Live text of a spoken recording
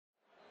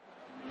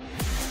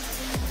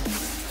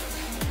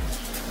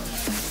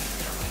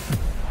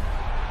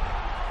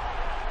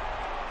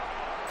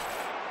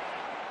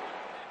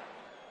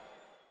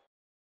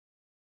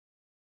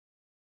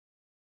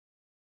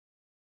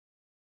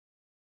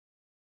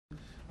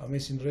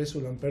amazing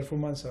result and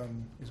performance,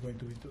 and it's going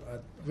to be a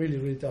really,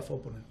 really tough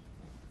opponent.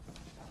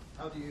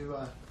 How do you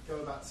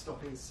go about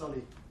stopping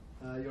Sonny,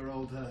 your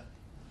old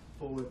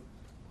forward?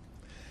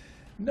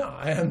 No,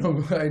 I'm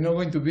not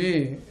going to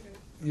be.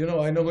 You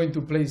know, I'm not going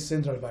to play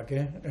central back.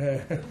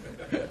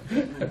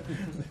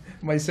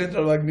 My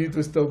central back need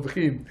to stop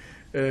him.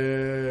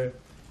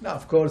 Now,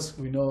 of course,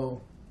 we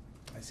know.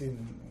 I think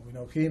we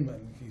know him,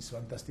 and he's a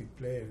fantastic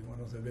player, one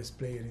of the best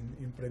players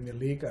in Premier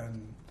League,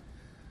 and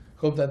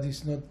hope that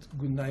it's not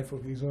good night for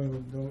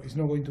him. It's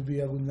not going to be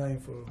a good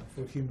night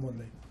for him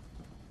Monday.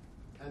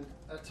 And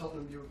at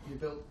Tottenham, you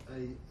built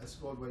a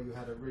squad where you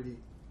had a really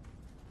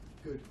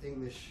good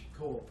English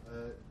core,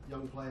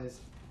 young players.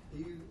 Are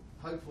you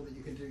hopeful that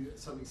you can do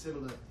something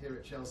similar here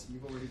at Chelsea?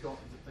 You've already got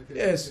a good,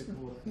 yes. good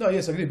core. No,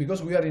 yes, I agree,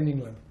 because we are in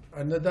England,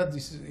 and that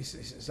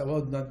is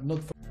about not.